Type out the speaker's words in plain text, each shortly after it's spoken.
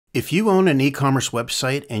If you own an e-commerce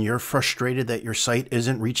website and you're frustrated that your site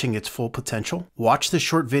isn't reaching its full potential, watch this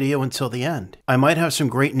short video until the end. I might have some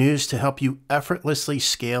great news to help you effortlessly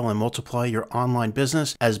scale and multiply your online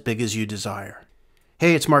business as big as you desire.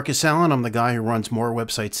 Hey, it's Markus. I'm the guy who runs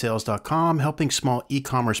morewebsitesales.com, helping small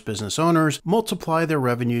e-commerce business owners multiply their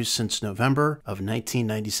revenues since November of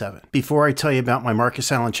 1997. Before I tell you about my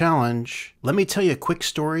Markus Allen Challenge, let me tell you a quick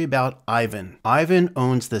story about Ivan. Ivan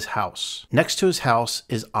owns this house. Next to his house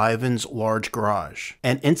is Ivan's large garage.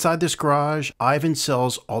 And inside this garage, Ivan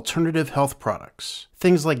sells alternative health products.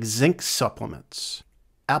 Things like zinc supplements,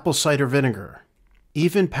 apple cider vinegar,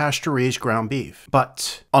 even pasture-raised ground beef.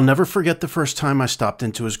 But I'll never forget the first time I stopped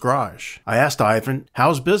into his garage. I asked Ivan,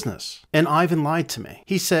 "How's business?" And Ivan lied to me.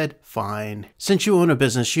 He said, "Fine." Since you own a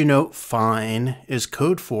business, you know fine is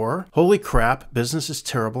code for, holy crap, business is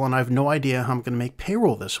terrible and I have no idea how I'm going to make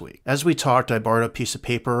payroll this week. As we talked, I borrowed a piece of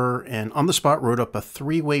paper and on the spot wrote up a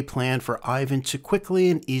three-way plan for Ivan to quickly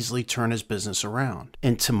and easily turn his business around.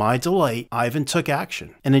 And to my delight, Ivan took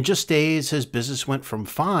action. And in just days, his business went from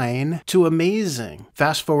fine to amazing.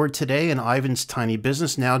 Fast forward today, and Ivan's tiny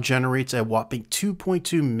business now generates a whopping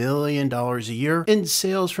 $2.2 million a year in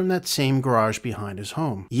sales from that same garage behind his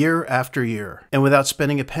home, year after year, and without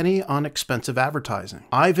spending a penny on expensive advertising.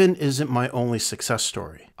 Ivan isn't my only success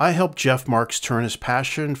story. I helped Jeff Marks turn his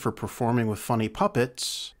passion for performing with funny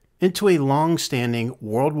puppets into a long-standing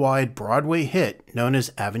worldwide Broadway hit known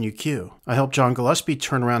as Avenue Q. I helped John Gillespie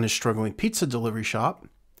turn around his struggling pizza delivery shop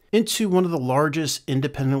into one of the largest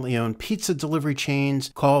independently owned pizza delivery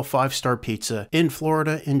chains called 5-Star Pizza in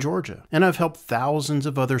Florida and Georgia. And I've helped thousands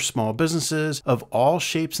of other small businesses of all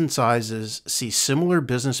shapes and sizes see similar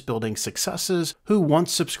business building successes who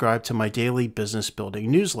once subscribed to my daily business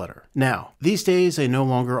building newsletter. Now, these days I no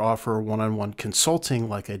longer offer one-on-one consulting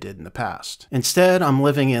like I did in the past. Instead, I'm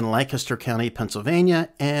living in Lancaster County, Pennsylvania,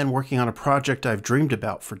 and working on a project I've dreamed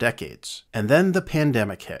about for decades. And then the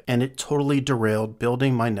pandemic hit, and it totally derailed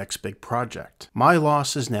building my next big project. My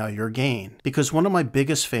loss is now your gain, because one of my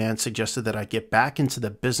biggest fans suggested that I get back into the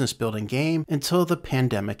business building game until the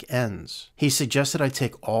pandemic ends. He suggested I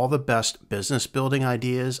take all the best business building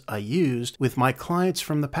ideas I used with my clients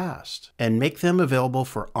from the past and make them available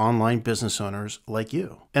for online business owners like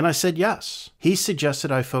you. And I said yes. He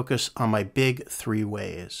suggested I focus on my big 3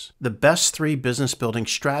 ways. The best 3 business building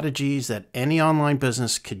strategies that any online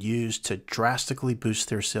business could use to drastically boost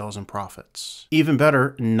their sales and profits. Even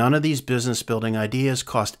better, none of these business building ideas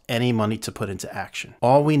cost any money to put into action.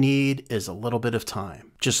 All we need is a little bit of time.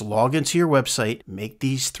 Just log into your website, make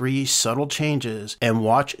these 3 subtle changes, and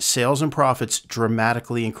watch sales and profits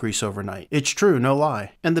dramatically increase overnight. It's true, no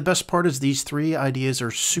lie. And the best part is these 3 ideas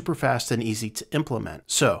are super fast and easy to implement.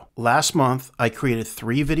 So, last month, I created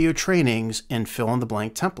 3 video trainings in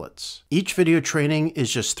fill-in-the-blank templates. Each video training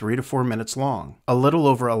is just 3 to 4 minutes long. A little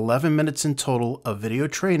over 11 minutes in total of video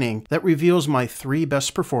training that reveals my 3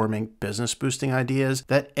 best performing business boosting ideas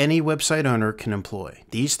that any website owner can employ.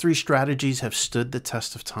 These 3 strategies have stood the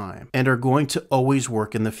test of time and are going to always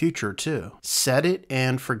work in the future too. Set it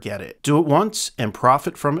and forget it. Do it once and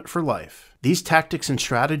profit from it for life. These tactics and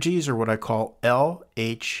strategies are what I call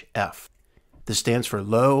LHF. This stands for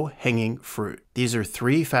low-hanging fruit. These are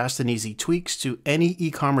 3 fast and easy tweaks to any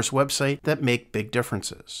e-commerce website that make big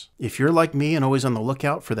differences. If you're like me and always on the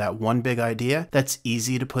lookout for that one big idea that's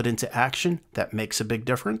easy to put into action that makes a big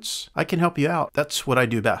difference, I can help you out. That's what I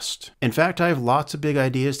do best. In fact, I have lots of big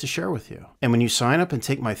ideas to share with you. And when you sign up and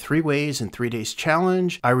take my 3 ways in 3 days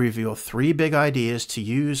challenge, I reveal 3 big ideas to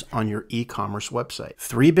use on your e-commerce website.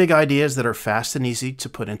 3 big ideas that are fast and easy to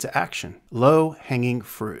put into action. Low-hanging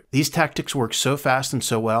fruit. These tactics work so fast and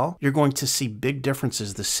so well, you're going to see big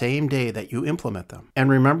differences the same day that you implement them.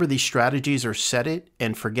 And remember, these strategies are set it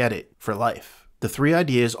and forget it for life. The 3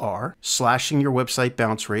 ideas are slashing your website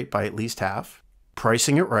bounce rate by at least half,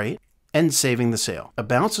 pricing it right, and saving the sale. A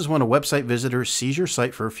bounce is when a website visitor sees your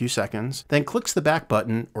site for a few seconds, then clicks the back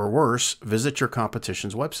button, or worse, visits your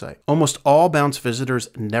competition's website. Almost all bounce visitors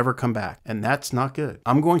never come back, and that's not good.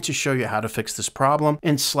 I'm going to show you how to fix this problem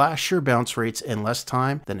and slash your bounce rates in less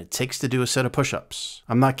time than it takes to do a set of push-ups.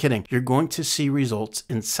 I'm not kidding. You're going to see results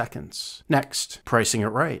in seconds. Next, pricing it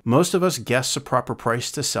right. Most of us guess a proper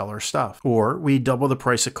price to sell our stuff, or we double the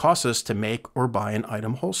price it costs us to make or buy an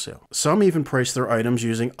item wholesale. Some even price their items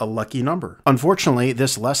using a lucky number. Unfortunately,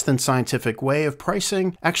 this less than scientific way of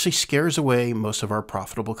pricing actually scares away most of our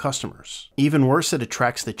profitable customers. Even worse, it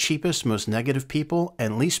attracts the cheapest, most negative people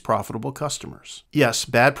and least profitable customers. Yes,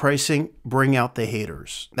 bad pricing bring out the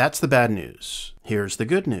haters. That's the bad news. Here's the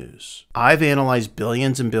good news. I've analyzed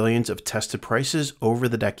billions and billions of tested prices over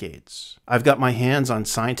the decades. I've got my hands on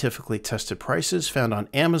scientifically tested prices found on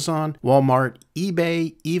Amazon, Walmart,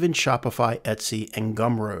 eBay, even Shopify, Etsy, and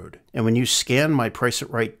Gumroad. And when you scan my Price It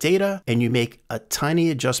Right data and you make a tiny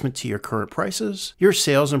adjustment to your current prices, your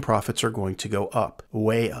sales and profits are going to go up,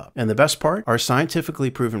 way up. And the best part, our scientifically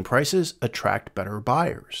proven prices attract better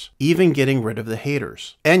buyers, even getting rid of the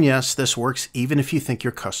haters. And yes, this works even if you think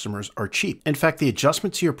your customers are cheap. In fact, the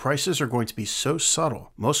adjustments to your prices are going to be so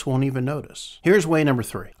subtle, most won't even notice. Here's way number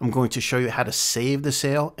 3. I'm going to show you how to save the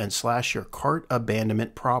sale and slash your cart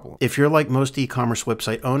abandonment problem. If you're like most e-commerce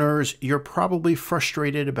website owners, you're probably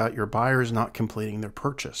frustrated about your buyers not completing their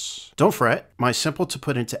purchase. Don't fret, my simple to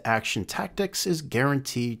put into action tactics is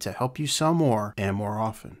guaranteed to help you sell more and more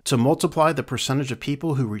often. To multiply the percentage of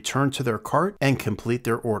people who return to their cart and complete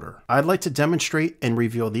their order, I'd like to demonstrate and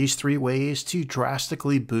reveal these 3 ways to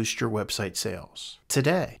drastically boost your website sales.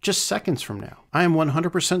 Today, just seconds from now, I am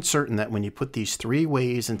 100% certain that when you put these 3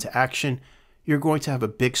 ways into action, you're going to have a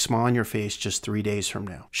big smile on your face just 3 days from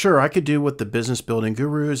now. Sure, I could do what the business building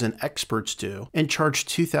gurus and experts do and charge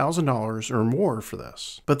 $2,000 or more for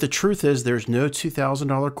this. But the truth is there's no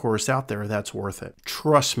 $2,000 course out there that's worth it.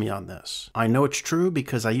 Trust me on this. I know it's true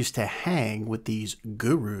because I used to hang with these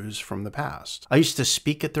gurus from the past. I used to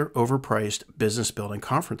speak at their overpriced business building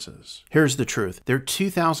conferences. Here's the truth. Their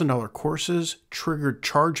 $2,000 courses triggered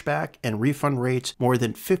chargeback and refund rates more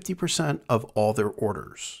than 50% of all their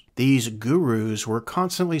orders. These gurus were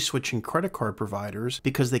constantly switching credit card providers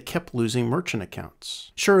because they kept losing merchant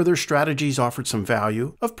accounts. Sure, their strategies offered some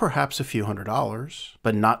value of perhaps a few $100s,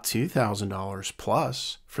 but not $2,000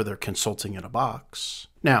 plus for their consulting in a box.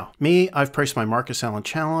 Now, me, I've priced my Markus Allen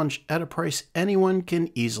Challenge at a price anyone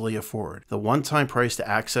can easily afford. The one-time price to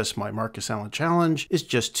access my Markus Allen Challenge is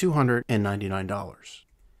just $299.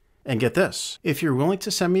 And get this, if you're willing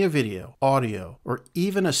to send me a video, audio, or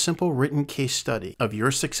even a simple written case study of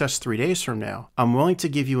your success 3 days from now, I'm willing to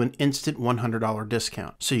give you an instant $100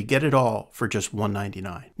 discount, so you get it all for just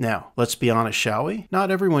 $199. Now, let's be honest, shall we?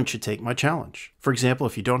 Not everyone should take my challenge. For example,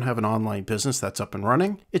 if you don't have an online business that's up and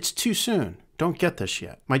running, it's too soon. Don't get this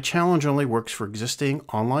yet. My challenge only works for existing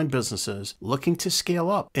online businesses looking to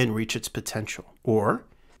scale up and reach its potential. Or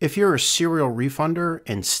if you're a serial refunder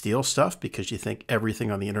and steal stuff because you think everything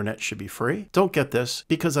on the internet should be free, don't get this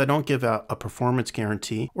because I don't give out a performance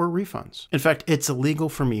guarantee or refunds. In fact, it's illegal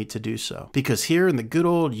for me to do so because here in the good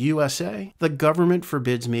old USA, the government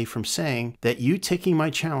forbids me from saying that you taking my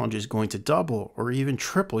challenge is going to double or even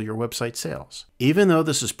triple your website sales. Even though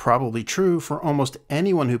this is probably true for almost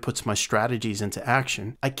anyone who puts my strategies into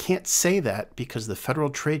action, I can't say that because the Federal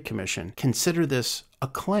Trade Commission consider this a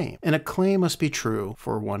claim, and a claim must be true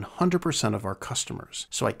for 100% of our customers,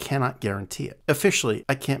 so I cannot guarantee it. Officially,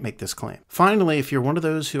 I can't make this claim. Finally, if you're one of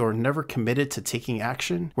those who are never committed to taking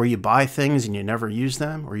action, where you buy things and you never use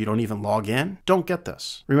them, or you don't even log in, don't get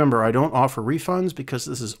this. Remember, I don't offer refunds because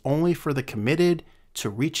this is only for the committed to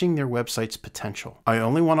reaching their website's potential. I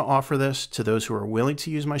only want to offer this to those who are willing to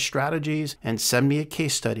use my strategies and send me a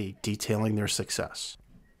case study detailing their success.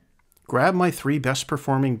 Grab my 3 best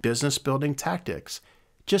performing business building tactics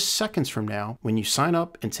just seconds from now when you sign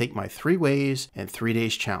up and take my 3 ways and 3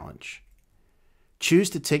 days challenge. Choose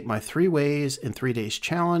to take my 3 ways and 3 days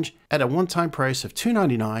challenge at a one-time price of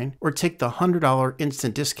 $299 or take the $100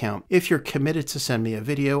 instant discount if you're committed to send me a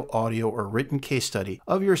video, audio, or written case study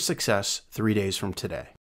of your success 3 days from today.